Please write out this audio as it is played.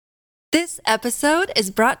This episode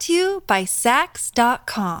is brought to you by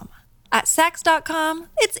Sax.com. At Sax.com,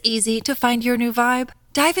 it's easy to find your new vibe.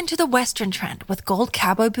 Dive into the Western trend with gold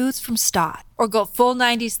cowboy boots from Stott, or go full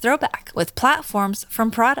 90s throwback with platforms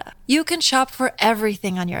from Prada. You can shop for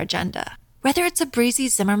everything on your agenda, whether it's a breezy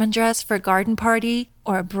Zimmermann dress for a garden party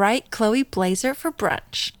or a bright Chloe blazer for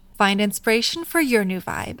brunch. Find inspiration for your new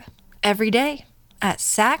vibe every day at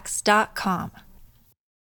Sax.com.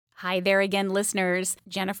 Hi there again, listeners.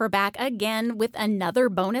 Jennifer back again with another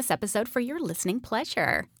bonus episode for your listening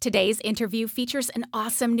pleasure. Today's interview features an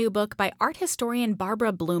awesome new book by art historian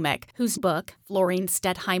Barbara Bloemink, whose book, Florine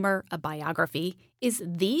Stettheimer, A Biography, is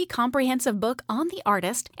the comprehensive book on the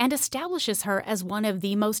artist and establishes her as one of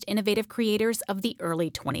the most innovative creators of the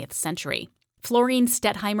early 20th century. Florine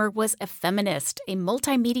Stettheimer was a feminist, a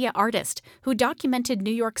multimedia artist who documented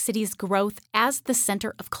New York City's growth as the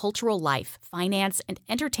center of cultural life, finance, and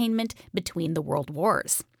entertainment between the world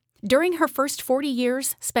wars. During her first 40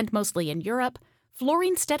 years, spent mostly in Europe,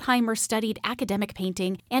 Florine Stettheimer studied academic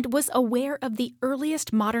painting and was aware of the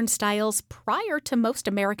earliest modern styles prior to most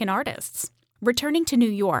American artists. Returning to New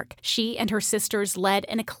York, she and her sisters led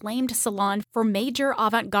an acclaimed salon for major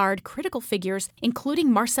avant-garde critical figures,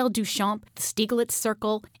 including Marcel Duchamp, the Stieglitz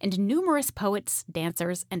Circle, and numerous poets,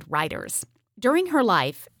 dancers, and writers. During her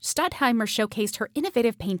life, Stettheimer showcased her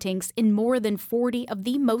innovative paintings in more than 40 of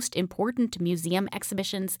the most important museum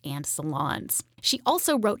exhibitions and salons. She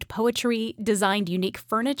also wrote poetry, designed unique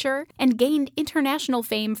furniture, and gained international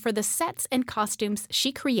fame for the sets and costumes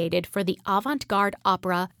she created for the avant-garde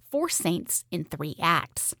opera Four Saints in 3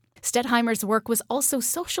 acts. Stettheimer's work was also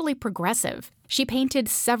socially progressive. She painted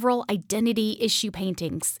several identity issue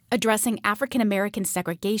paintings addressing African American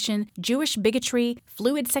segregation, Jewish bigotry,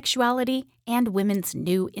 fluid sexuality, and women's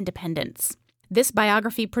new independence. This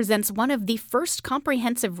biography presents one of the first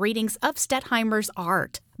comprehensive readings of Stettheimer's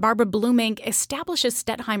art. Barbara Bloemink establishes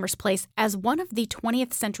Stettheimer's place as one of the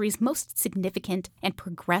 20th century's most significant and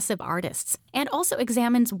progressive artists, and also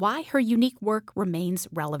examines why her unique work remains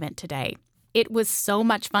relevant today. It was so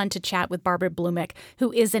much fun to chat with Barbara Bloemink,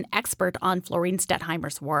 who is an expert on Florine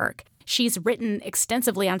Stettheimer's work. She's written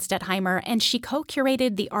extensively on Stettheimer, and she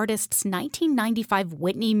co-curated the artist's 1995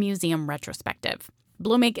 Whitney Museum retrospective.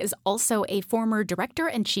 Bloemink is also a former director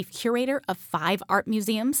and chief curator of 5 art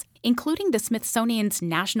museums, including the Smithsonian's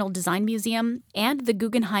National Design Museum and the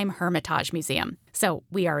Guggenheim Hermitage Museum. So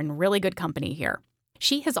we are in really good company here.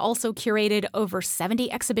 She has also curated over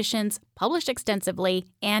 70 exhibitions, published extensively,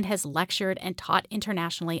 and has lectured and taught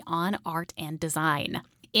internationally on art and design.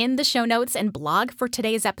 In the show notes and blog for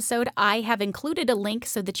today's episode, I have included a link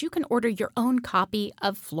so that you can order your own copy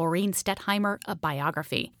of Florine Stettheimer, A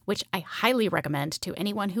Biography, which I highly recommend to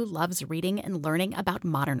anyone who loves reading and learning about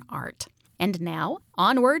modern art. And now,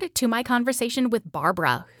 onward to my conversation with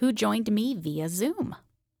Barbara, who joined me via Zoom.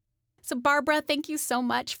 So Barbara, thank you so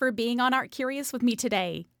much for being on Art Curious with me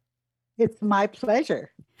today. It's my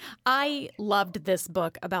pleasure. I loved this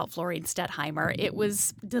book about Florine Stettheimer. It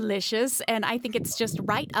was delicious, and I think it's just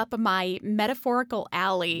right up my metaphorical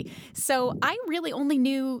alley. So I really only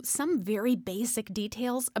knew some very basic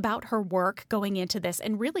details about her work going into this,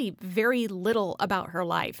 and really very little about her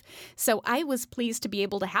life. So I was pleased to be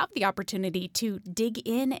able to have the opportunity to dig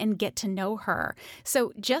in and get to know her.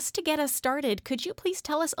 So just to get us started, could you please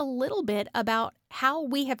tell us a little bit about how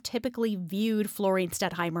we have typically viewed Florine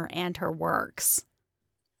Stettheimer and her works?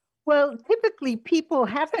 Well, typically people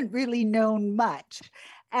haven't really known much.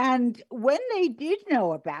 And when they did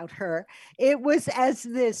know about her, it was as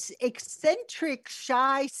this eccentric,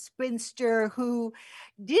 shy spinster who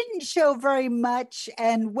didn't show very much.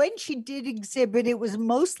 And when she did exhibit, it was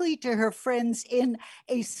mostly to her friends in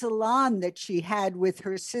a salon that she had with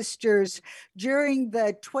her sisters during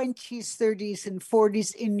the 20s, 30s, and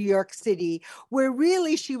 40s in New York City, where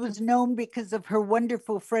really she was known because of her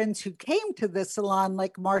wonderful friends who came to the salon,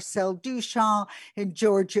 like Marcel Duchamp and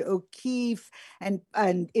Georgia O'Keeffe and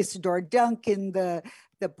Isadora Duncan, the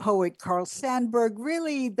poet Carl Sandburg.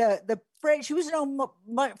 Really, the she was known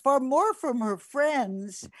far more from her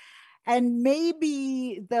friends and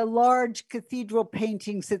maybe the large cathedral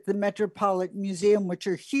paintings at the Metropolitan Museum, which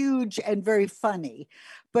are huge and very funny.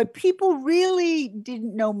 But people really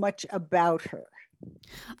didn't know much about her.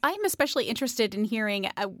 I'm especially interested in hearing,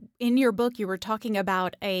 in your book, you were talking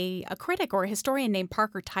about a critic or a historian named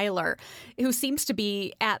Parker Tyler, who seems to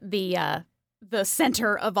be at the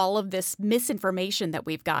center of all of this misinformation that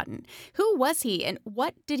we've gotten. Who was he and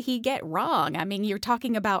what did he get wrong? I mean, you're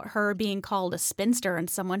talking about her being called a spinster and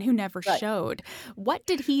someone who never showed. What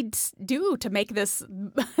did he do to make this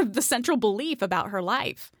the central belief about her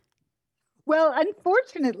life? Well,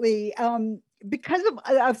 unfortunately, because of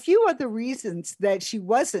a few other reasons that she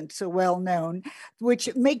wasn't so well known,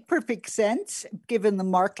 which make perfect sense given the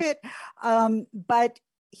market. But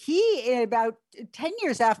he, about 10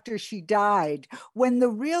 years after she died, when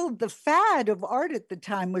the fad of art at the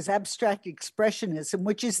time was abstract expressionism,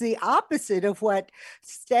 which is the opposite of what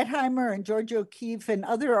Stettheimer and George O'Keeffe and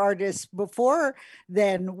other artists before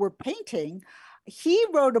then were painting, he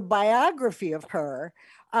wrote a biography of her.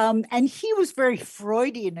 And he was very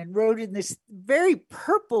Freudian and wrote in this very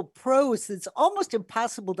purple prose that's almost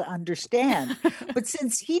impossible to understand. But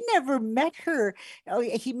since he never met her,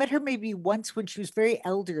 he met her maybe once when she was very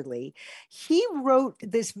elderly, he wrote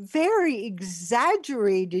this very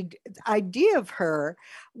exaggerated idea of her,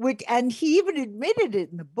 and he even admitted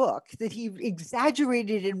it in the book that he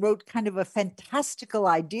exaggerated and wrote kind of a fantastical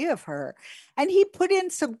idea of her. And he put in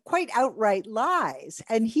some quite outright lies.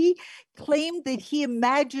 And he claimed that he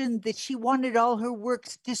imagined that she wanted all her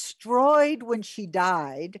works destroyed when she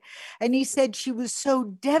died. And he said she was so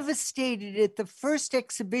devastated at the first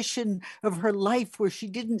exhibition of her life where she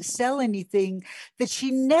didn't sell anything that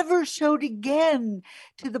she never showed again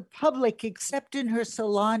to the public except in her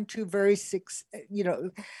salon to very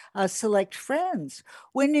select friends.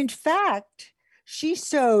 When in fact, she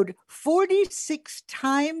showed 46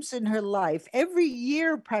 times in her life, every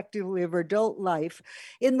year practically of her adult life,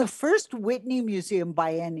 in the first Whitney Museum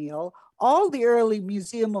biennial, all the early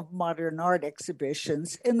Museum of Modern Art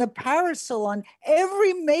exhibitions, in the Paris Salon,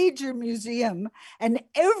 every major museum and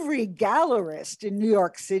every gallerist in New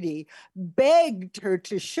York City begged her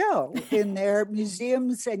to show in their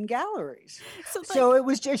museums and galleries. So it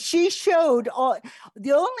was just, she showed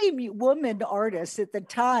the only woman artist at the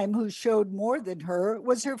time who showed more than her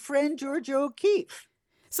was her friend George O'Keeffe.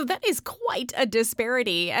 So that is quite a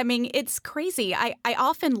disparity. I mean, it's crazy. I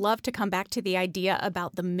often love to come back to the idea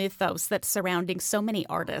about the mythos that's surrounding so many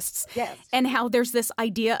artists. Yes. And how there's this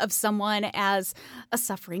idea of someone as a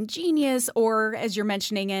suffering genius or, as you're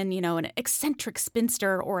mentioning, an eccentric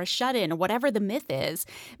spinster or a shut-in, whatever the myth is.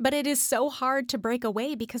 But it is so hard to break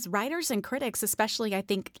away because writers and critics, especially, I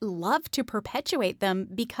think, love to perpetuate them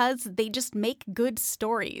because they just make good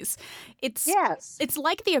stories. It's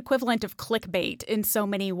like the equivalent of clickbait in so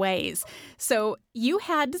many ways. So you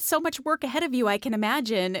had so much work ahead of you, I can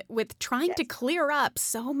imagine, with trying to clear up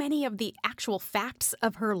so many of the actual facts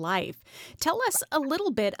of her life. Tell us a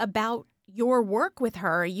little bit about your work with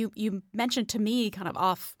her. You mentioned to me kind of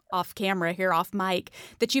off camera here, off mic,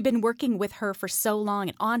 that you've been working with her for so long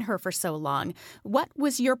and on her for so long. What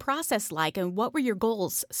was your process like and what were your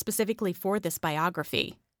goals specifically for this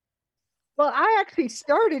biography? Well, I actually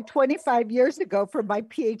started 25 years ago for my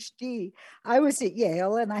PhD. I was at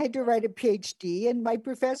Yale and I had to write a PhD, and my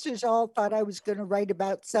professors all thought I was going to write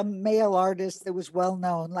about some male artist that was well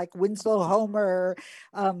known, like Winslow Homer,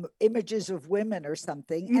 images of women or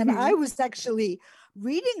something. Mm-hmm. And I was actually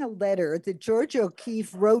reading a letter that George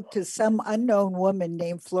O'Keeffe wrote to some unknown woman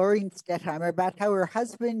named Florine Stettheimer about how her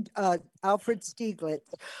husband, Alfred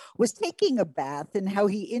Stieglitz, was taking a bath and how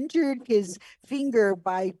he injured his finger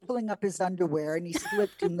by pulling up his underwear, and he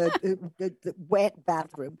slipped in the wet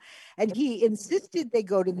bathroom. And he insisted they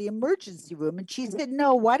go to the emergency room. And she said,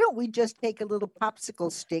 no, why don't we just take a little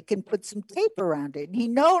popsicle stick and put some tape around it? And he,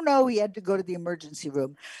 no, he had to go to the emergency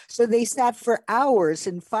room. So they sat for hours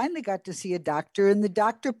and finally got to see a doctor. And the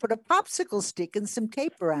doctor put a popsicle stick and some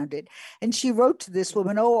tape around it. And she wrote to this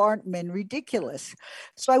woman, oh, aren't men ridiculous?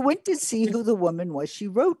 So I went to see who the woman was she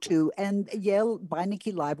wrote to. And Yale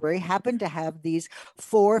Beinecke Library happened to have these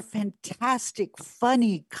 4 fantastic,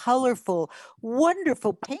 funny, colorful,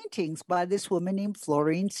 wonderful paintings by this woman named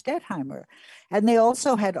Florine Stettheimer. And they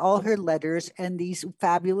also had all her letters and these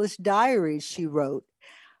fabulous diaries she wrote.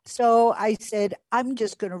 So I said, I'm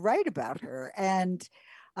just going to write about her. And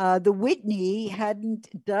the Whitney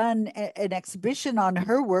hadn't done an exhibition on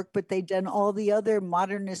her work, but they'd done all the other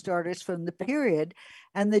modernist artists from the period.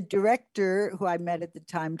 And the director, who I met at the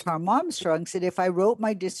time, Tom Armstrong, said if I wrote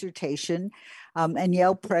my dissertation, and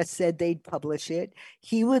Yale Press said they'd publish it,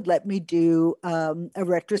 he would let me do a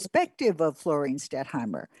retrospective of Florine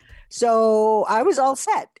Stettheimer. So I was all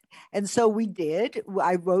set. And so we did.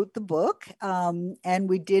 I wrote the book, and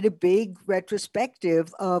we did a big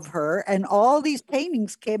retrospective of her. And all these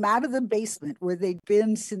paintings came out of the basement where they'd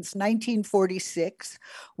been since 1946,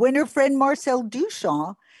 when her friend Marcel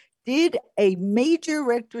Duchamp did a major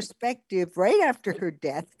retrospective right after her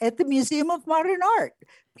death at the Museum of Modern Art,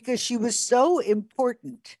 because she was so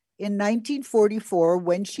important in 1944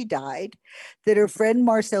 when she died that her friend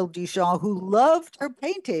Marcel Duchamp, who loved her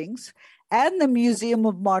paintings, and the Museum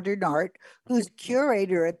of Modern Art, whose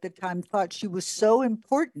curator at the time thought she was so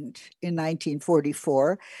important in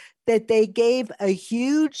 1944 that they gave a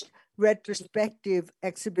huge retrospective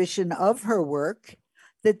exhibition of her work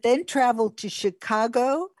that then traveled to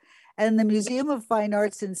Chicago and the Museum of Fine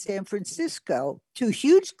Arts in San Francisco to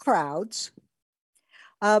huge crowds.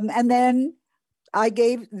 And then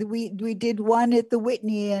we did one at the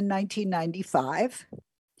Whitney in 1995.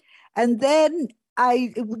 And then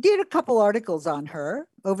I did a couple articles on her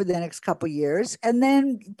over the next couple years, and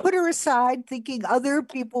then put her aside thinking other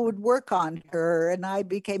people would work on her. And I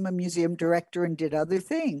became a museum director and did other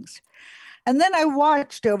things. And then I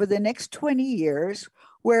watched over the next 20 years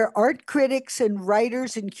where art critics and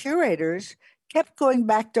writers and curators kept going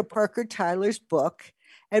back to Parker Tyler's book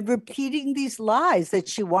and repeating these lies that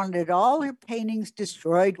she wanted all her paintings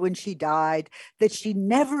destroyed when she died, that she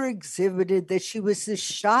never exhibited, that she was this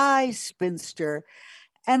shy spinster.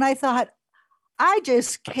 And I thought, I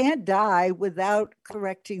just can't die without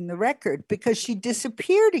correcting the record, because she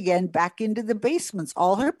disappeared again back into the basements.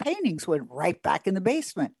 All her paintings went right back in the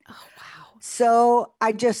basement. Oh, wow. So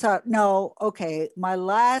I just thought, no, okay, my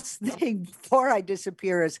last thing before I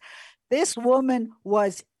disappear is this woman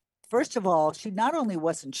was, first of all, she not only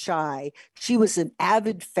wasn't shy, she was an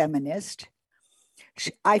avid feminist.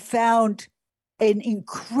 I found an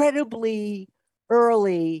incredibly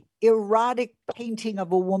early erotic painting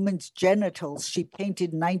of a woman's genitals. She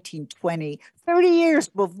painted in 1920, 30 years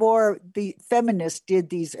before the feminists did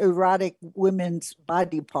these erotic women's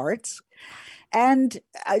body parts. And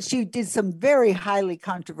she did some very highly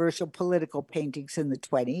controversial political paintings in the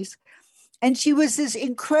 20s. And she was this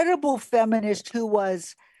incredible feminist who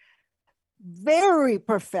was very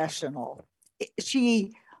professional.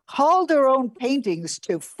 She hauled her own paintings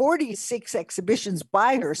to 46 exhibitions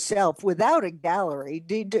by herself without a gallery,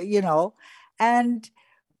 and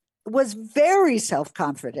was very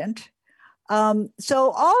self-confident.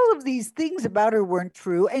 So all of these things about her weren't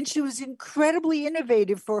true, and she was incredibly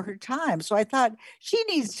innovative for her time. So I thought she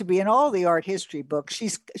needs to be in all the art history books.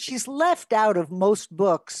 She's left out of most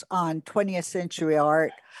books on 20th century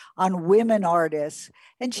art, on women artists,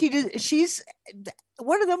 and she's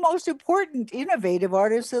one of the most important innovative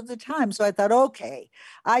artists of the time. So I thought, okay,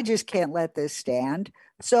 I just can't let this stand.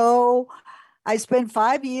 So I spent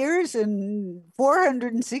 5 years and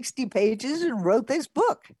 460 pages and wrote this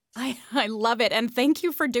book. I love it. And thank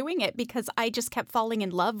you for doing it, because I just kept falling in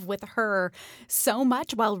love with her so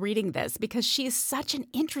much while reading this, because she is such an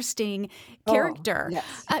interesting character.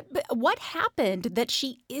 Yes. But what happened that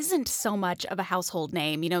she isn't so much of a household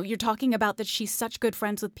name? You know, you're talking about that she's such good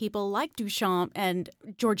friends with people like Duchamp and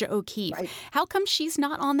Georgia O'Keeffe. Right. How come she's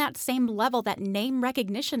not on that same level, that name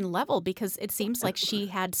recognition level? Because it seems like she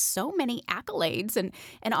had so many accolades and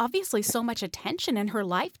obviously so much attention in her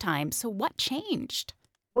lifetime. So what changed?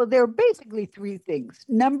 Well, there are basically three things.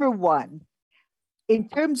 Number one, in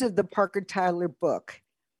terms of the Parker Tyler book,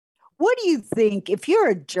 what do you think, if you're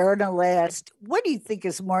a journalist, what do you think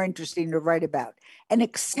is more interesting to write about? An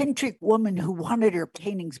eccentric woman who wanted her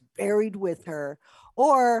paintings buried with her,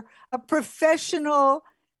 or a professional,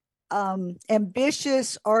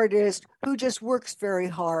 ambitious artist who just works very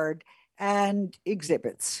hard and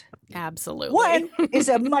exhibits? Absolutely. One is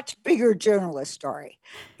a much bigger journalist story.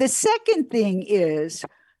 The second thing is,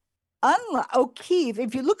 unlike O'Keeffe,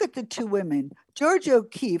 if you look at the two women, George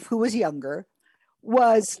O'Keeffe, who was younger,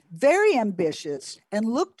 was very ambitious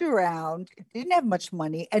and looked around, didn't have much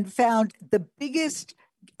money, and found the biggest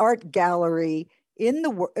art gallery in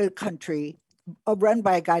the country, run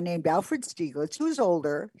by a guy named Alfred Stieglitz, who was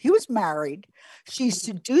older. He was married. She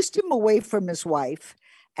seduced him away from his wife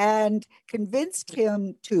and convinced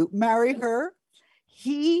him to marry her.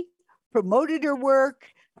 He promoted her work,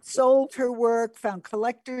 sold her work, found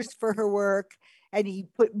collectors for her work, and he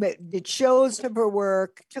did shows of her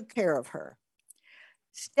work, took care of her.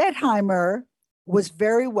 Stettheimer was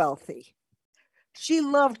very wealthy. She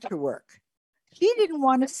loved her work. She didn't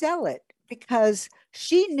want to sell it because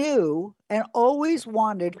she knew and always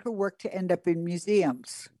wanted her work to end up in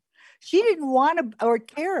museums. She didn't want to or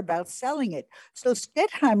care about selling it. So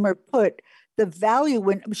Stettheimer put the value,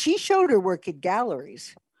 when she showed her work at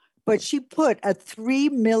galleries, but she put a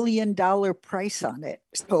 $3 million price on it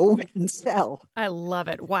so it wouldn't sell. I love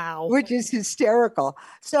it. Wow. Which is hysterical.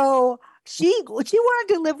 So she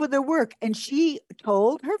wanted to live with her work, and she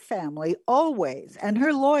told her family always, and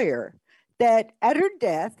her lawyer, that at her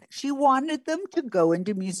death, she wanted them to go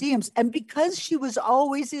into museums. And because she was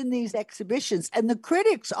always in these exhibitions, and the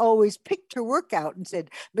critics always picked her work out and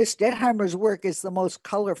said, Miss Stettheimer's work is the most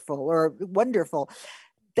colorful or wonderful,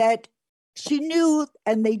 that She knew,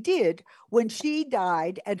 and they did, when she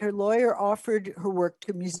died and her lawyer offered her work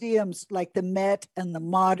to museums like the Met and the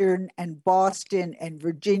Modern and Boston and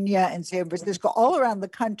Virginia and San Francisco, all around the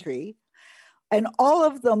country, and all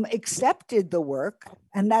of them accepted the work,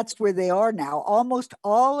 and that's where they are now. Almost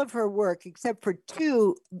all of her work, except for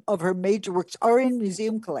 2 of her major works, are in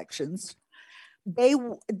museum collections. They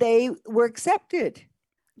were accepted.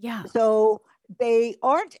 Yeah. So they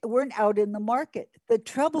weren't out in the market. The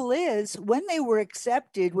trouble is, when they were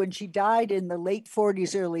accepted, when she died in the late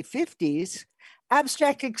 40s, early 50s,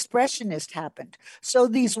 abstract expressionist happened. So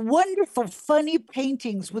these wonderful, funny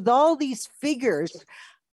paintings with all these figures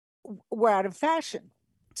were out of fashion.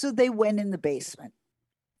 So they went in the basement.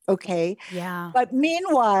 Okay. Yeah. But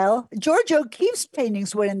meanwhile, George O'Keeffe's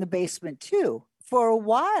paintings went in the basement too for a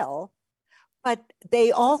while. But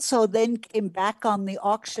they also then came back on the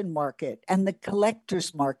auction market and the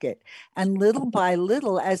collector's market. And little by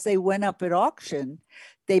little, as they went up at auction,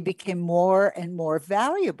 they became more and more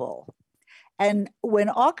valuable. And when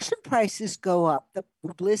auction prices go up, the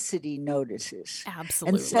publicity notices.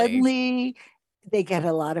 Absolutely. And suddenly they get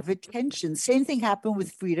a lot of attention. Same thing happened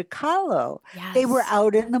with Frida Kahlo. Yes. They were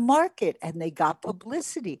out in the market and they got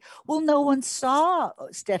publicity. Well, no one saw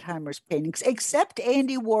Stettheimer's paintings except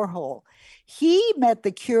Andy Warhol. He met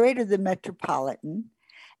the curator of the Metropolitan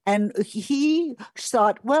and he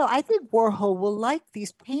thought, well, I think Warhol will like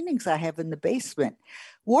these paintings I have in the basement.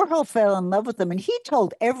 Warhol fell in love with them and he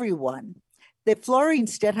told everyone that Florine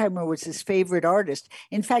Stettheimer was his favorite artist.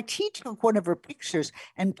 In fact, he took one of her pictures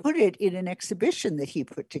and put it in an exhibition that he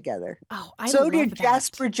put together. Oh, so did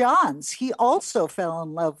Jasper Johns. He also fell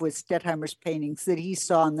in love with Stettheimer's paintings that he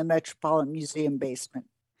saw in the Metropolitan Museum basement.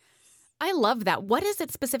 I love that. What is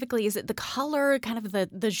it specifically? Is it the color, kind of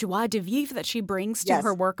the joie de vivre that she brings to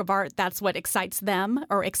her work of art? That's what excites them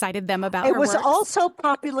or excited them about her work? It was also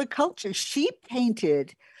popular culture. She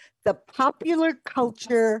painted the popular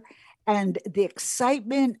culture and the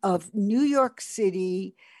excitement of New York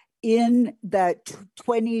City in the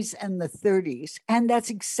 20s and the 30s. And that's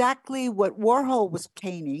exactly what Warhol was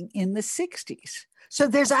painting in the 60s. So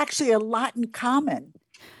there's actually a lot in common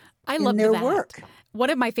in their work. One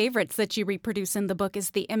of my favorites that you reproduce in the book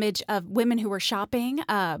is the image of women who were shopping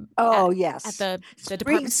at the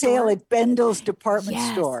department sale store. At Bendel's department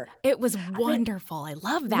store. It was wonderful. I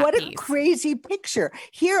love that What piece. A crazy picture.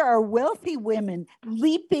 Here are wealthy women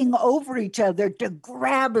leaping over each other to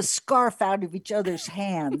grab a scarf out of each other's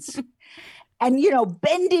hands. And,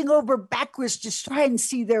 bending over backwards to try and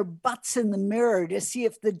see their butts in the mirror to see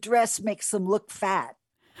if the dress makes them look fat.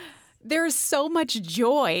 There's so much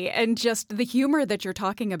joy and just the humor that you're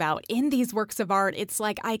talking about in these works of art. It's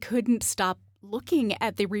like I couldn't stop looking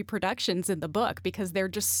at the reproductions in the book because they're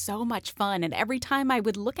just so much fun. And every time I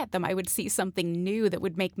would look at them, I would see something new that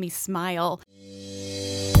would make me smile.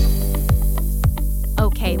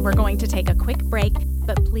 Okay, we're going to take a quick break,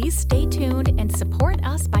 but please stay tuned and support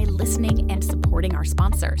us by listening and supporting our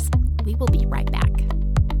sponsors. We will be right back.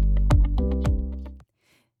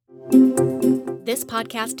 This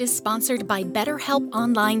podcast is sponsored by BetterHelp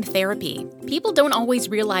Online Therapy. People don't always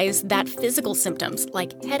realize that physical symptoms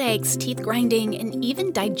like headaches, teeth grinding, and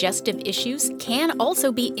even digestive issues can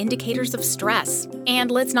also be indicators of stress. And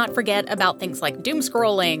let's not forget about things like doom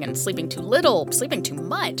scrolling and sleeping too little, sleeping too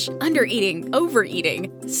much, undereating,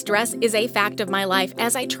 overeating. Stress is a fact of my life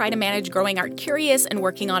as I try to manage growing Art Curious and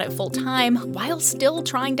working on it full time while still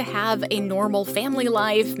trying to have a normal family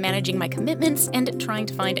life, managing my commitments, and trying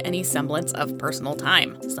to find any semblance of personal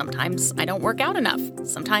time. Sometimes I don't work out enough.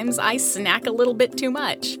 Sometimes I snack a little bit too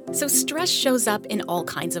much. So stress shows up in all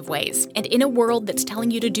kinds of ways. And in a world that's telling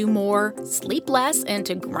you to do more, sleep less, and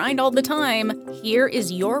to grind all the time, here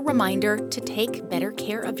is your reminder to take better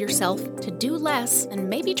care of yourself, to do less, and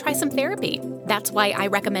maybe try some therapy. That's why I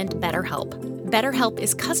recommend BetterHelp. BetterHelp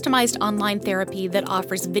is customized online therapy that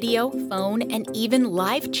offers video, phone, and even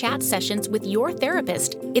live chat sessions with your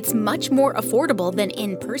therapist. It's much more affordable than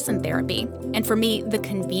in-person therapy. And for me, the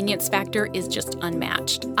convenience factor is just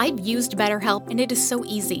unmatched. I've used BetterHelp and it is so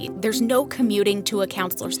easy. There's no commuting to a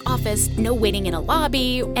counselor's office, no waiting in a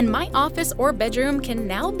lobby, and my office or bedroom can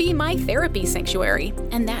now be my therapy sanctuary.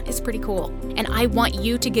 And that is pretty cool. And I want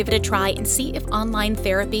you to give it a try and see if online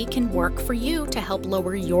therapy can work for you to help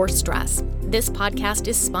lower your stress. This podcast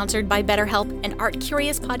is sponsored by BetterHelp, and Art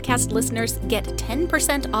Curious podcast listeners get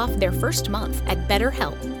 10% off their first month at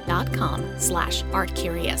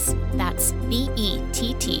betterhelp.com/artcurious. That's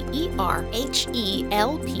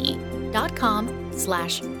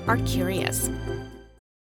BETTERHELP.com/artcurious.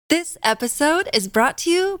 This episode is brought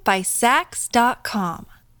to you by Saks.com.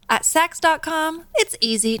 At Saks.com, it's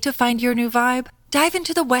easy to find your new vibe. Dive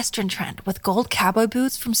into the Western trend with gold cowboy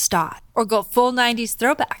boots from Stott, or go full 90s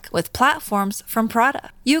throwback with platforms from Prada.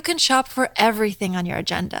 You can shop for everything on your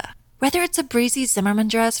agenda, whether it's a breezy Zimmermann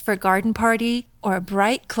dress for a garden party or a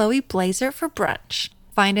bright Chloe blazer for brunch.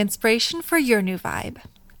 Find inspiration for your new vibe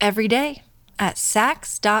every day at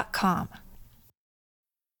Saks.com.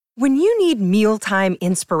 When you need mealtime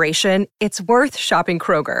inspiration, it's worth shopping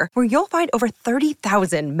Kroger, where you'll find over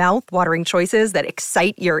 30,000 mouth-watering choices that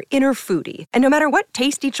excite your inner foodie. And no matter what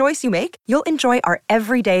tasty choice you make, you'll enjoy our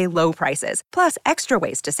everyday low prices, plus extra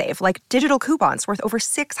ways to save, like digital coupons worth over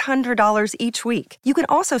 $600 each week. You can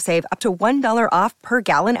also save up to $1 off per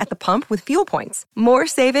gallon at the pump with fuel points. More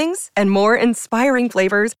savings and more inspiring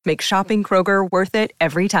flavors make shopping Kroger worth it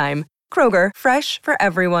every time. Kroger, fresh for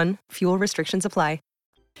everyone. Fuel restrictions apply.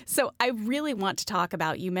 So I really want to talk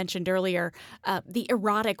about, you mentioned earlier, the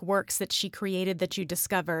erotic works that she created that you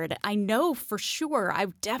discovered. I know for sure, I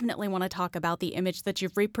definitely want to talk about the image that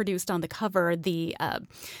you've reproduced on the cover, the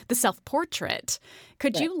self-portrait.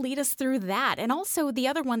 Could you lead us through that? And also the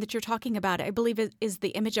other one that you're talking about, I believe, is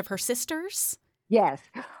the image of her sisters? Yes.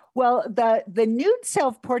 Well, the nude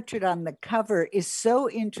self-portrait on the cover is so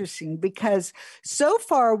interesting because so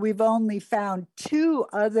far we've only found two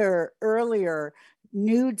other earlier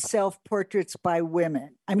nude self-portraits by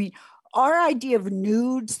women. I mean, our idea of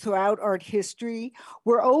nudes throughout art history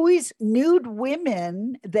were always nude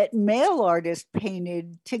women that male artists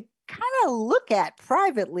painted to kind of look at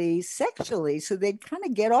privately, sexually, so they'd kind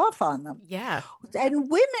of get off on them. Yeah. And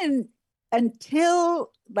women,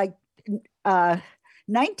 until like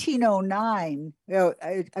 1909,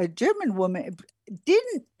 a German woman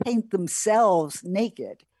didn't paint themselves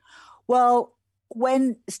naked. Well,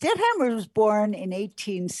 when Stettheimer was born in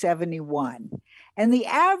 1871, and the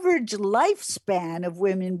average lifespan of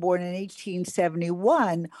women born in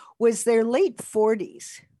 1871 was their late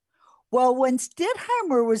 40s. Well, when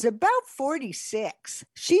Stettheimer was about 46,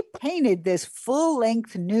 she painted this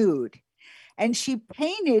full-length nude. And she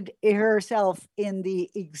painted herself in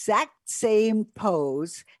the exact same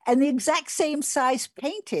pose and the exact same size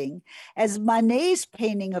painting as Manet's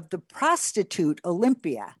painting of the prostitute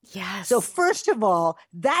Olympia. Yes. So first of all,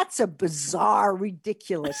 that's a bizarre,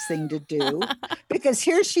 ridiculous thing to do because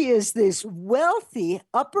here she is, this wealthy,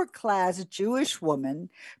 upper-class Jewish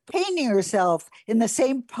woman painting herself in the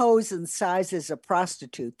same pose and size as a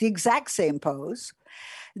prostitute, the exact same pose.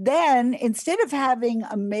 Then, instead of having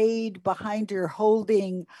a maid behind her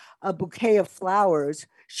holding a bouquet of flowers,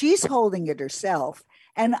 she's holding it herself.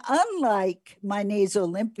 And unlike Manet's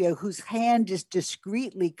Olympia, whose hand is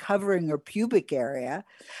discreetly covering her pubic area,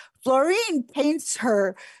 Florine paints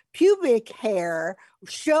her pubic hair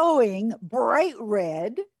showing bright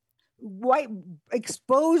red, white,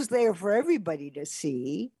 exposed there for everybody to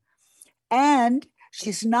see. And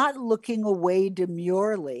she's not looking away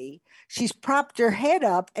demurely. She's propped her head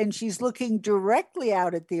up and she's looking directly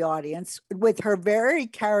out at the audience with her very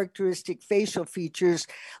characteristic facial features,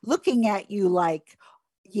 looking at you like,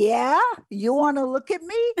 yeah, you want to look at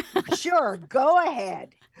me? Sure, go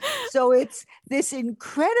ahead. So it's this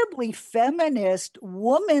incredibly feminist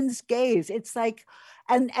woman's gaze. It's like,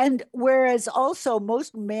 and whereas also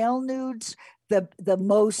most male nudes, the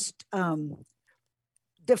most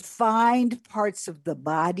defined parts of the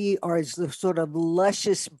body are the sort of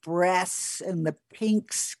luscious breasts and the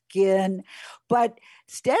pink skin. But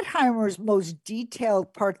Stettheimer's most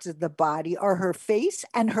detailed parts of the body are her face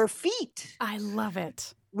and her feet. I love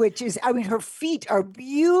it. Which is, I mean, her feet are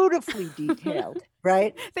beautifully detailed,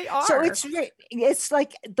 right? They are. So it's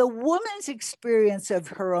like the woman's experience of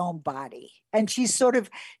her own body. And she's sort of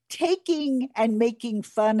taking and making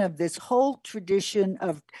fun of this whole tradition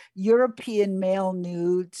of European male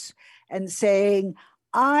nudes and saying,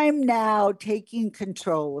 I'm now taking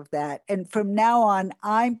control of that. And from now on,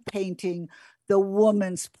 I'm painting the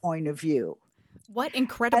woman's point of view. What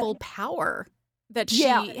incredible power that she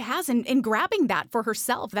has in grabbing that for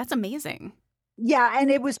herself. That's amazing. Yeah,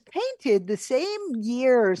 and it was painted the same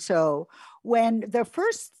year or so when the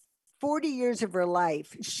first 40 years of her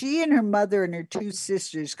life, she and her mother and her two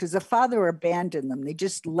sisters, because the father abandoned them, they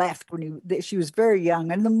just left when she was very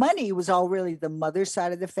young, and the money was all really the mother's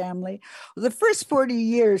side of the family. Well, the first 40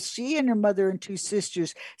 years, she and her mother and two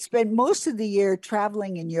sisters spent most of the year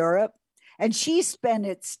traveling in Europe. And she spent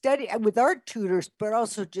it studying with art tutors, but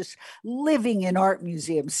also just living in art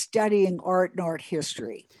museums, studying art and art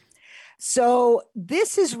history. So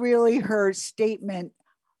this is really her statement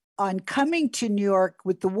on coming to New York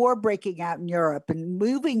with the war breaking out in Europe and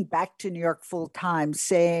moving back to New York full time,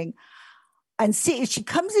 saying, and she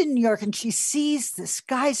comes in New York and she sees the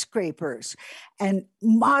skyscrapers and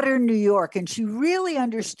modern New York. And she really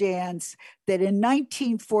understands that in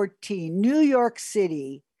 1914, New York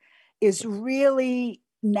City is really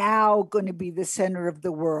now going to be the center of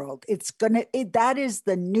the world. That is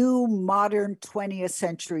the new modern 20th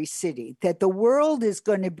century city, that the world is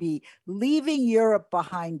going to be leaving Europe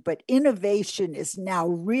behind, but innovation is now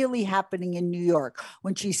really happening in New York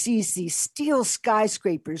when she sees these steel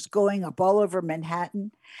skyscrapers going up all over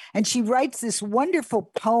Manhattan. And she writes this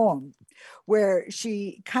wonderful poem where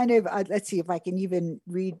she kind of, let's see if I can even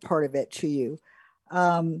read part of it to you.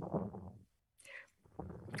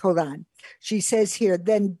 Hold on. She says here,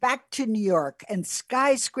 then back to New York, and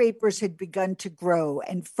skyscrapers had begun to grow,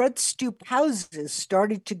 and front stoop houses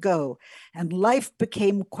started to go, and life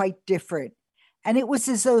became quite different. And it was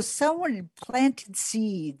as though someone had planted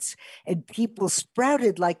seeds, and people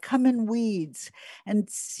sprouted like coming weeds, and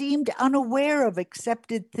seemed unaware of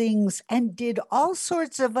accepted things, and did all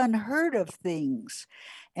sorts of unheard of things.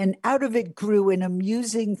 And out of it grew an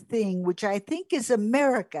amusing thing, which I think is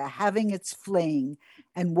America having its fling.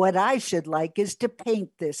 And what I should like is to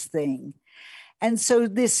paint this thing. And so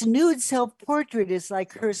this nude self-portrait is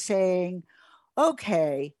like her saying,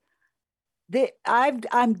 okay,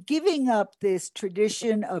 I'm giving up this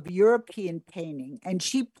tradition of European painting. And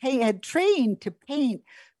she had trained to paint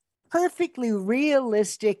perfectly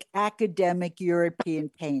realistic academic European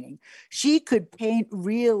painting. She could paint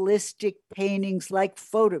realistic paintings like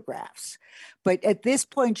photographs. But at this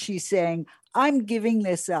point, she's saying, I'm giving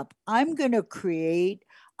this up. I'm going to create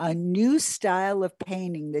a new style of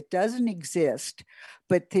painting that doesn't exist,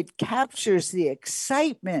 but that captures the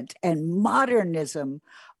excitement and modernism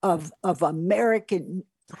of American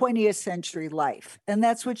 20th century life. And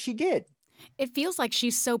that's what she did. It feels like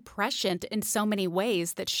she's so prescient in so many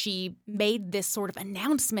ways that she made this sort of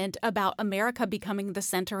announcement about America becoming the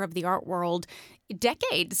center of the art world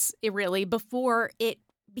decades, really, before it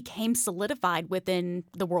became solidified within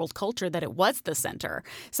the world culture that it was the center.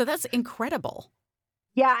 So that's incredible.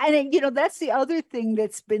 Yeah, and that's the other thing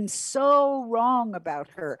that's been so wrong about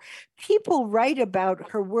her. People write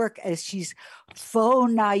about her work as she's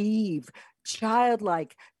faux naive,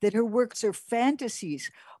 childlike, that her works are fantasies.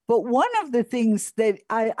 But one of the things that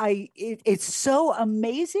it's so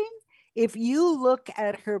amazing, if you look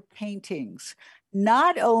at her paintings,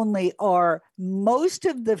 not only are most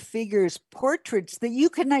of the figures portraits that you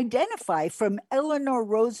can identify, from Eleanor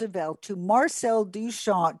Roosevelt to Marcel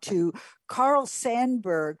Duchamp to Carl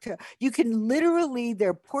Sandburg, you can literally,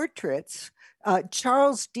 they're portraits,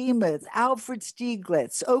 Charles Demuth, Alfred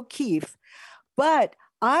Stieglitz, O'Keeffe, but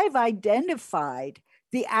I've identified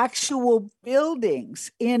the actual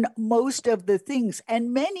buildings in most of the things.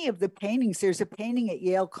 And many of the paintings, there's a painting at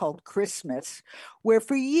Yale called Christmas, where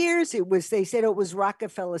for years they said it was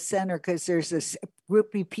Rockefeller Center because there's this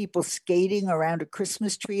group of people skating around a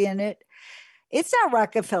Christmas tree in it. It's not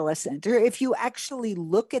Rockefeller Center. If you actually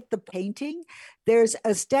look at the painting, there's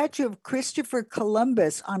a statue of Christopher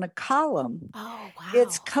Columbus on a column. Oh, wow.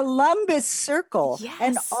 It's Columbus Circle. Yes.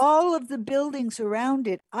 And all of the buildings around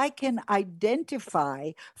it, I can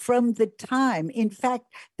identify from the time. In fact,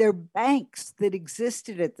 they're banks that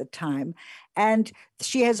existed at the time. And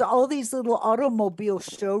she has all these little automobile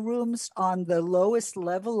showrooms on the lowest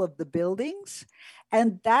level of the buildings.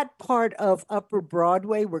 And that part of Upper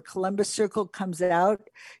Broadway where Columbus Circle comes out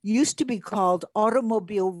used to be called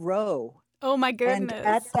Automobile Row. Oh, my goodness. And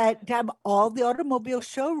at that time, all the automobile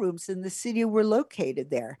showrooms in the city were located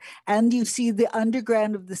there. And you see the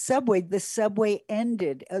underground of the subway. The subway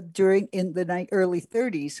ended in the early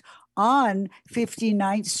 30s on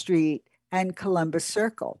 59th Street and Columbus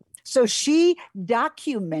Circle. So she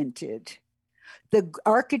documented the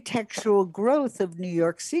architectural growth of New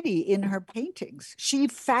York City in her paintings. She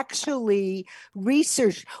factually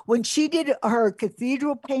researched. When she did her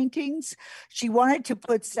cathedral paintings, she wanted to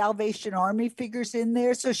put Salvation Army figures in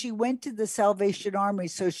there. So she went to the Salvation Army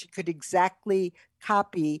so she could exactly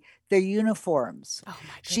copy their uniforms. Oh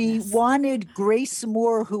my She goodness. wanted Grace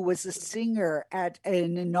Moore, who was a singer at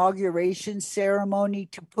an inauguration ceremony,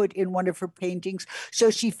 to put in one of her paintings.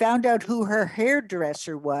 So she found out who her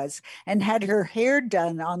hairdresser was and had her hair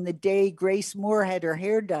done on the day Grace Moore had her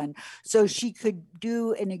hair done, so she could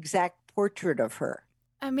do an exact portrait of her.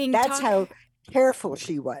 I mean, That's how careful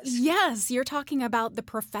she was. Yes, you're talking about the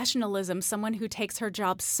professionalism, someone who takes her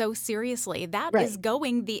job so seriously. That Right. is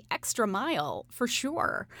going the extra mile for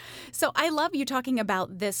sure. So I love you talking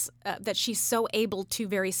about this, that she's so able to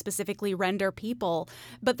very specifically render people,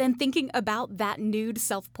 but then thinking about that nude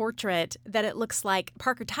self-portrait that it looks like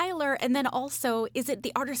Parker Tyler, and then also, is it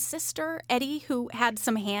the artist's sister, Eddie, who had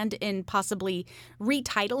some hand in possibly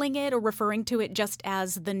retitling it or referring to it just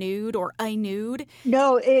as the nude or a nude?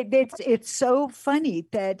 No, it's so funny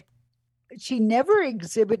that she never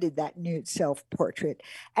exhibited that nude self-portrait.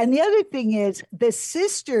 And the other thing is the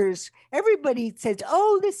sisters, everybody says,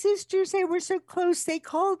 oh, the sisters, they were so close. They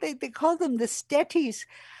called them the Stetties.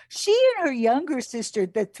 She and her younger sister,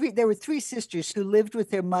 there were three sisters who lived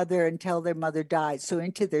with their mother until their mother died, so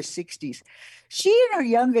into their 60s. She and her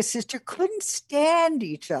younger sister couldn't stand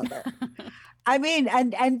each other. I mean,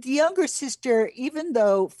 and the younger sister, even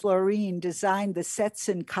though Florine designed the sets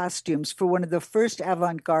and costumes for one of the first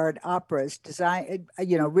avant-garde operas,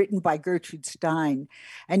 written by Gertrude Stein,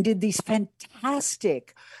 and did these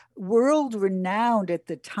fantastic, world-renowned at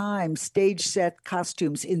the time stage set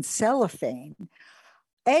costumes in cellophane,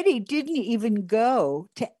 Eddie didn't even go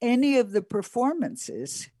to any of the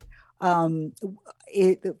performances of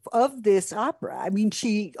this opera. I mean,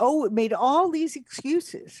 she made all these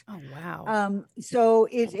excuses. Oh, wow. So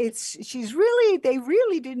they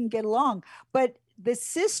really didn't get along. But the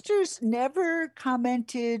sisters never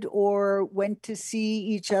commented or went to see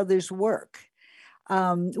each other's work,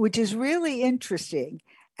 which is really interesting.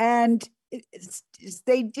 And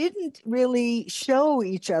they didn't really show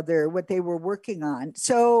each other what they were working on.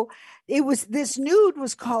 So this nude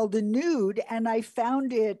was called a nude, and I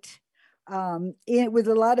found it with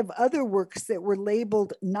a lot of other works that were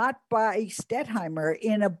labeled not by Stettheimer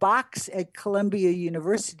in a box at Columbia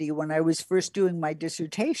University when I was first doing my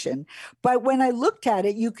dissertation. But when I looked at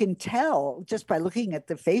it, you can tell just by looking at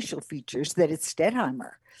the facial features that it's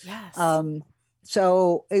Stettheimer. Yes.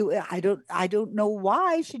 So I don't know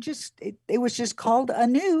why it was just called a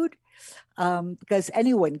nude, because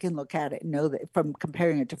anyone can look at it and know that from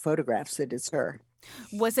comparing it to photographs that it's her.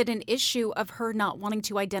 Was it an issue of her not wanting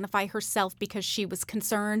to identify herself because she was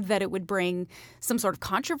concerned that it would bring some sort of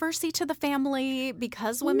controversy to the family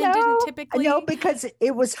because women didn't typically? No, because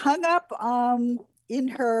it was hung up in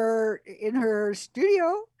her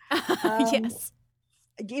studio. Yes.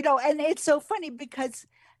 And it's so funny because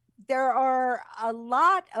there are a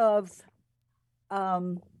lot of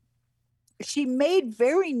she made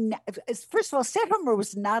first of all, Stettheimer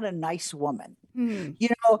was not a nice woman.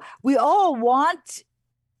 We all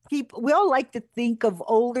like to think of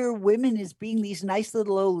older women as being these nice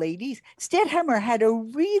little old ladies. Stettheimer had a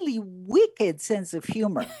really wicked sense of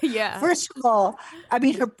humor. Yeah. First of all, I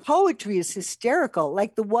mean, her poetry is hysterical.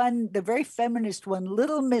 Like the very feminist one,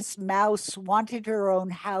 Little Miss Mouse wanted her own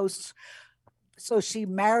house, so she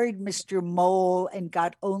married Mr. Mole and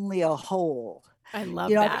got only a hole. I love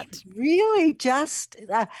that. Really just,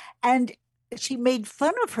 and she made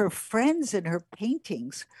fun of her friends in her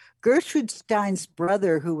paintings. Gertrude Stein's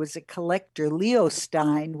brother, who was a collector, Leo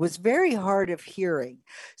Stein, was very hard of hearing.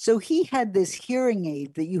 So he had this hearing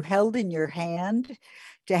aid that you held in your hand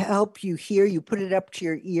to help you hear. You put it up to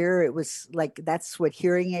your ear. It was like, that's what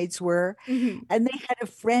hearing aids were. Mm-hmm. And they had a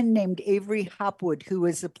friend named Avery Hopwood, who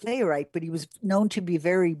was a playwright, but he was known to be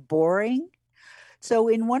very boring. So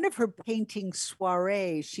in one of her painting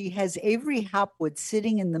soirees, she has Avery Hopwood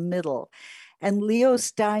sitting in the middle, and Leo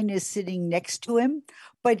Stein is sitting next to him,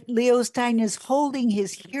 but Leo Stein is holding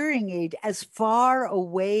his hearing aid as far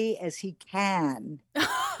away as he can.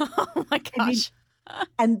 Oh my gosh.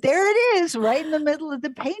 And there it is, right in the middle of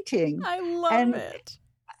the painting. I love it.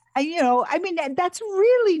 And that's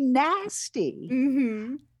really nasty.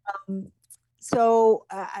 Mm-hmm.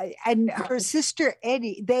 And her sister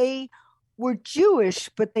Eddie, they were Jewish,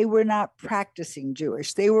 but they were not practicing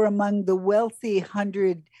Jewish. They were among the wealthy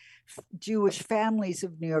 100 Jewish families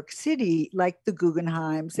of New York City, like the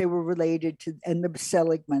Guggenheims. They were related to, and the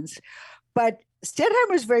Seligmans. But Stettheimer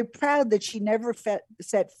was very proud that she never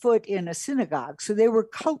set foot in a synagogue. So they were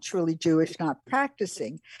culturally Jewish, not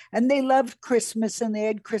practicing. And they loved Christmas and they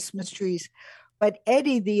had Christmas trees. But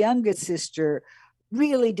Eddie, the youngest sister,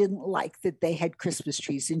 really didn't like that they had Christmas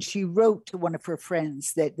trees. And she wrote to one of her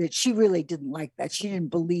friends that she really didn't like that. She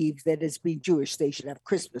didn't believe that as being Jewish, they should have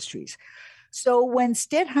Christmas trees. So when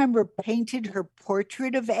Stettheimer painted her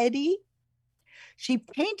portrait of Eddie, she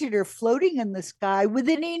painted her floating in the sky with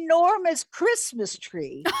an enormous Christmas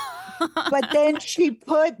tree. But then she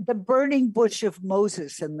put the burning bush of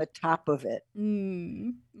Moses in the top of it.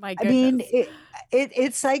 My goodness. I mean,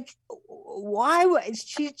 it's like, why?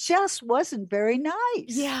 She just wasn't very nice.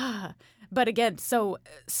 Yeah. but again, so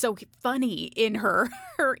funny in her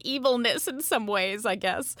her evilness in some ways, I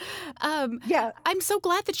guess. Yeah. I'm so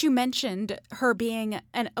glad that you mentioned her being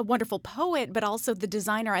a wonderful poet, but also the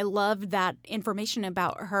designer. I love that information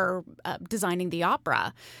about her designing the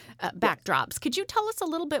opera backdrops. Could you tell us a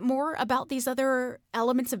little bit more about these other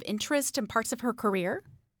elements of interest and parts of her career?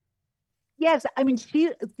 Yes, I mean,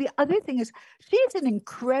 the other thing is she's an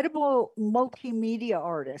incredible multimedia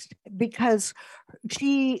artist because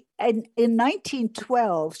in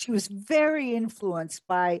 1912, she was very influenced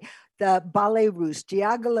by the Ballet Russe.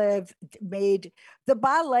 Diaghilev made the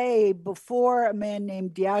ballet before a man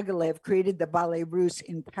named Diaghilev created the Ballet Russe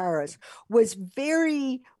in Paris, was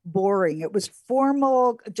very boring. It was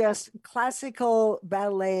formal, just classical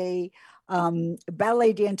ballet,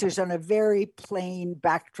 ballet dancers on a very plain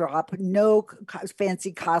backdrop, no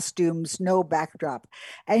fancy costumes, no backdrop.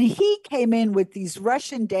 And he came in with these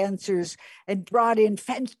Russian dancers and brought in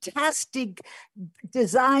fantastic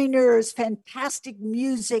designers, fantastic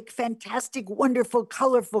music, fantastic, wonderful,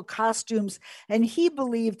 colorful costumes. And he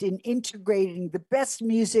believed in integrating the best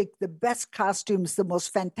music, the best costumes, the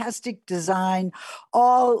most fantastic design,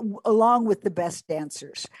 all along with the best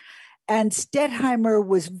dancers. And Stettheimer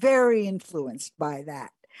was very influenced by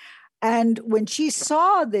that. And when she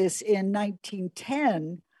saw this in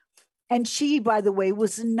 1910, and she, by the way,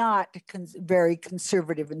 was not very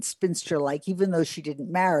conservative and spinster-like, even though she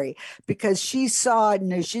didn't marry, because she saw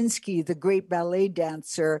Nijinsky, the great ballet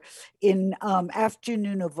dancer, in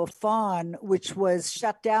Afternoon of a Faun, which was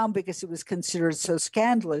shut down because it was considered so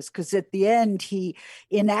scandalous, because at the end, he's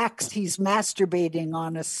masturbating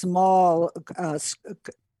on a small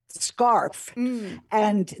scarf.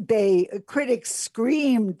 And critics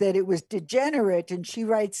screamed that it was degenerate. And she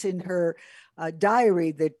writes in her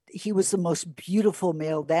diary that he was the most beautiful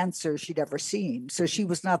male dancer she'd ever seen. So she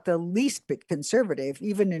was not the least bit conservative,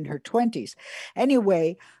 even in her 20s.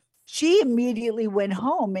 Anyway, she immediately went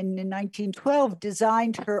home and in 1912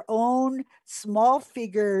 designed her own small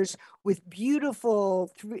figures with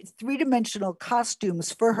beautiful three-dimensional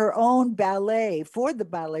costumes for her own ballet, for the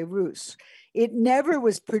Ballet Russe. It never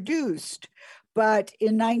was produced, but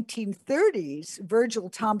in 1930s, Virgil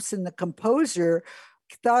Thomson, the composer,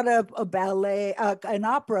 thought of a ballet, an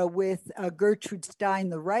opera with Gertrude Stein,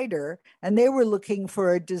 the writer, and they were looking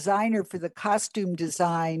for a designer for the costume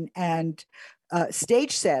design and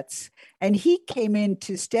stage sets. And he came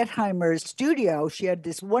into Stettheimer's studio. She had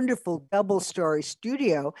this wonderful double-story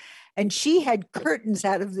studio, and she had curtains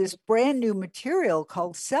out of this brand new material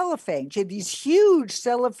called cellophane. She had these huge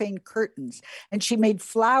cellophane curtains, and she made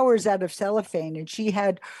flowers out of cellophane, and she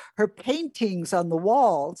had her paintings on the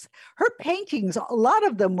walls. Her paintings, a lot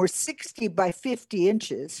of them were 60 by 50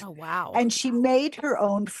 inches. Oh, wow. And she made her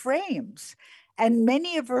own frames. And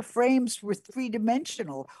many of her frames were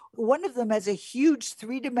three-dimensional. One of them has a huge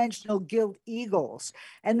three-dimensional gilt eagles,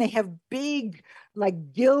 and they have big,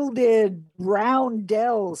 like gilded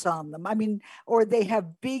roundels on them. I mean, or they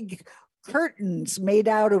have big curtains made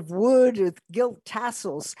out of wood with gilt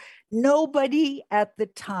tassels. Nobody at the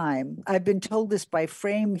time, I've been told this by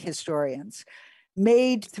frame historians,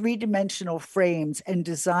 made three-dimensional frames and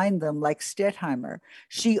designed them like Stettheimer.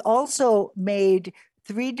 She also made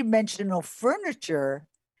three-dimensional furniture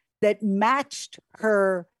that matched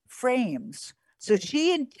her frames. So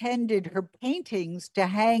she intended her paintings to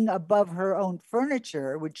hang above her own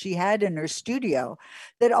furniture, which she had in her studio,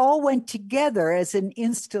 that all went together as an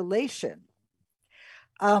installation.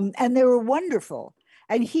 And they were wonderful.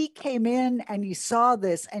 And he came in and he saw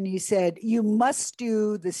this and he said, you must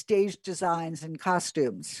do the stage designs and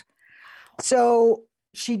costumes. So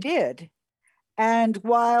she did. And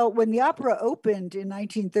when the opera opened in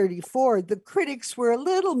 1934, the critics were a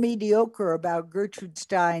little mediocre about Gertrude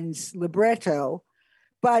Stein's libretto,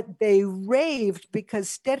 but they raved because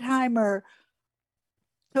Stettheimer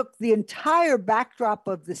took the entire backdrop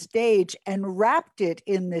of the stage and wrapped it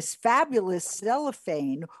in this fabulous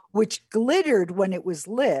cellophane, which glittered when it was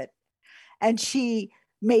lit. And she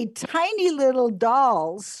made tiny little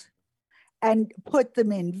dolls and put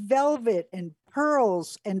them in velvet and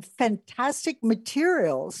pearls and fantastic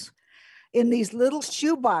materials in these little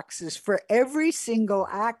shoe boxes for every single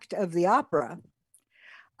act of the opera.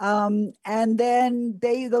 And then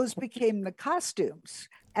those became the costumes.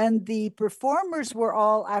 And the performers were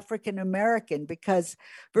all African American because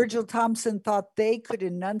Virgil Thomson thought they could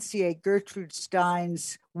enunciate Gertrude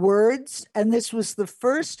Stein's words. And this was the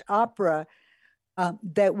first opera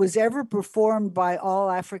that was ever performed by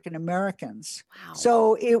all African Americans. Wow.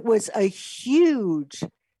 So it was a huge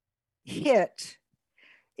hit.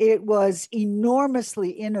 It was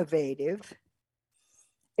enormously innovative.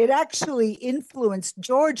 It actually influenced,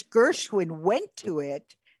 George Gershwin went to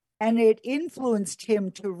it, and it influenced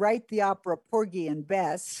him to write the opera Porgy and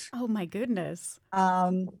Bess. Oh, my goodness.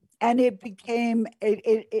 And it became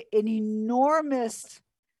an enormous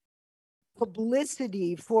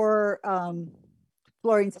publicity for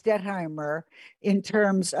Florine Stettheimer in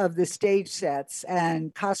terms of the stage sets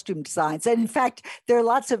and costume designs. And in fact, there are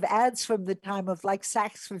lots of ads from the time of like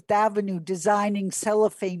Saks Fifth Avenue designing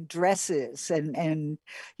cellophane dresses and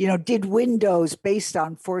did windows based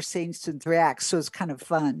on Four Saints and Three Acts. So it's kind of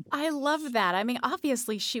fun. I love that. I mean,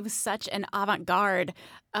 obviously, she was such an avant-garde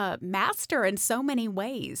master in so many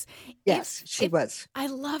ways. Yes, she was. I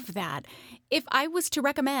love that. If I was to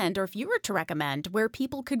recommend, or if you were to recommend, where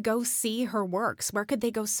people could go see her works, where could they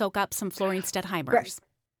go soak up some Florine Stettheimer's? Right.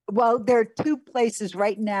 Well, there are two places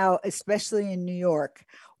right now, especially in New York.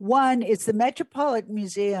 One is the Metropolitan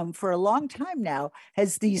Museum, for a long time now,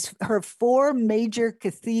 has her 4 major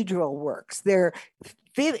cathedral works. They're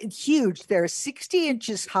huge. They're 60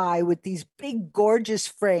 inches high with these big, gorgeous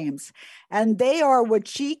frames. And they are what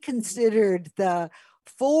she considered the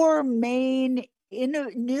 4 main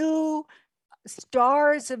new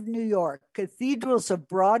stars of New York, cathedrals of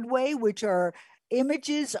Broadway, which are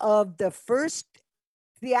images of the first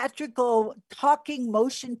theatrical talking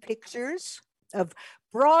motion pictures of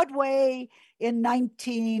Broadway in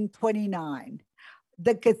 1929.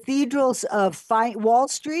 The cathedrals of Wall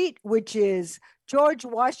Street, which is George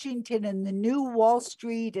Washington and the new Wall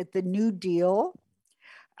Street at the New Deal.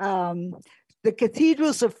 The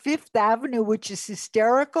cathedrals of Fifth Avenue, which is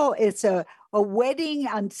hysterical. It's a wedding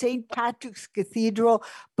on St. Patrick's Cathedral.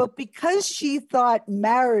 But because she thought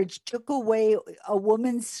marriage took away a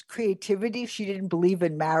woman's creativity, she didn't believe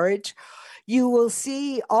in marriage, you will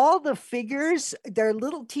see all the figures. They're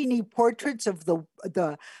little teeny portraits of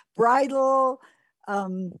the bridal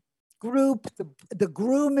group. The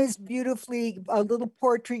groom is beautifully a little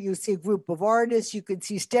portrait. You see a group of artists. You can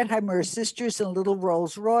see Stettheimer sisters in a little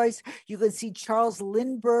Rolls Royce. You can see Charles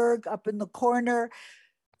Lindbergh up in the corner.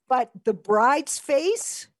 But the bride's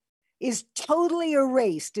face is totally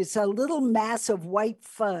erased. It's a little mass of white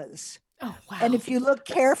fuzz. Oh, wow. And if you look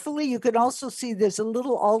carefully, you can also see there's a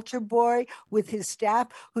little altar boy with his staff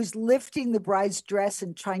who's lifting the bride's dress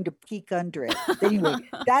and trying to peek under it. Anyway,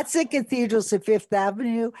 that's the Cathedrals of Fifth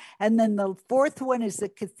Avenue. And then the fourth one is the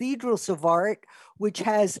Cathedrals of Art, which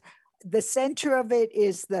has the center of it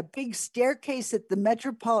is the big staircase at the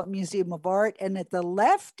Metropolitan Museum of Art. And at the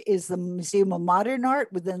left is the Museum of Modern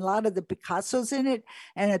Art with a lot of the Picassos in it.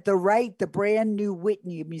 And at the right, the brand new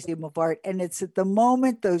Whitney Museum of Art. And it's at the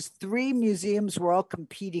moment those 3 museums were all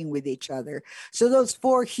competing with each other. So those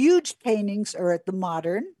 4 huge paintings are at the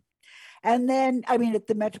Modern. And then, at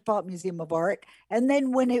the Metropolitan Museum of Art. And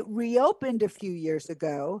then when it reopened a few years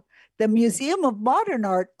ago, the Museum of Modern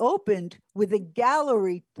Art opened with a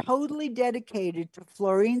gallery totally dedicated to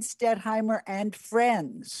Florine Stettheimer and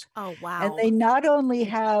friends. Oh, wow. And they not only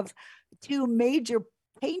have 2 major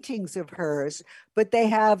paintings of hers, but they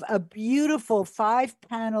have a beautiful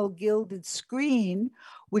 5-panel gilded screen,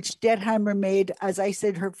 which Stettheimer made, as I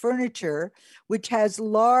said, her furniture, which has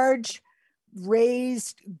large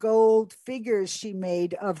raised gold figures she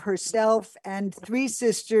made of herself and 2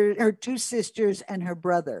 sisters and her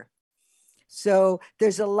brother. So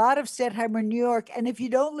there's a lot of Stettheimer in New York. And if you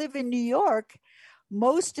don't live in New York,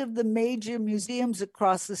 most of the major museums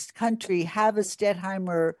across this country have a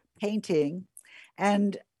Stettheimer painting.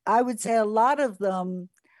 And I would say a lot of them,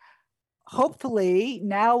 hopefully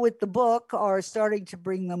now with the book, are starting to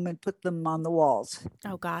bring them and put them on the walls.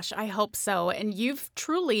 Oh, gosh, I hope so. And you've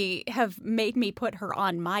truly have made me put her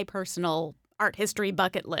on my personal art history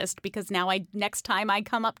bucket list, because now next time I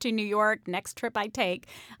come up to New York, next trip I take,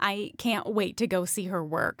 I can't wait to go see her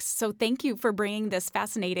works. So thank you for bringing this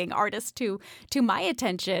fascinating artist to my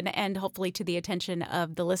attention and hopefully to the attention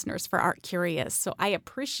of the listeners for Art Curious. So I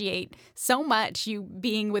appreciate so much you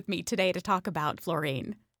being with me today to talk about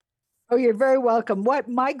Florine. Oh, you're very welcome. What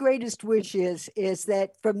my greatest wish is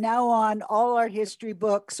that from now on, all art history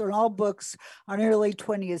books or all books on early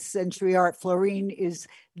 20th century art, Florine is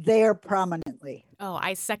there prominently. Oh,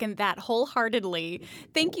 I second that wholeheartedly.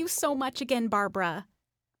 Thank you so much again, Barbara.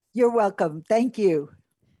 You're welcome. Thank you.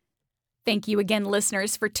 Thank you again,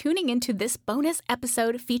 listeners, for tuning into this bonus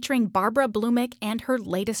episode featuring Barbara Bloemink and her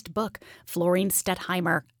latest book, Florine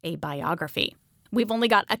Stettheimer, a Biography. We've only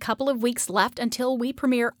got a couple of weeks left until we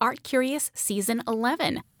premiere Art Curious Season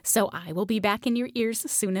 11, so I will be back in your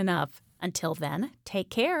ears soon enough. Until then, take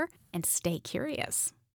care and stay curious.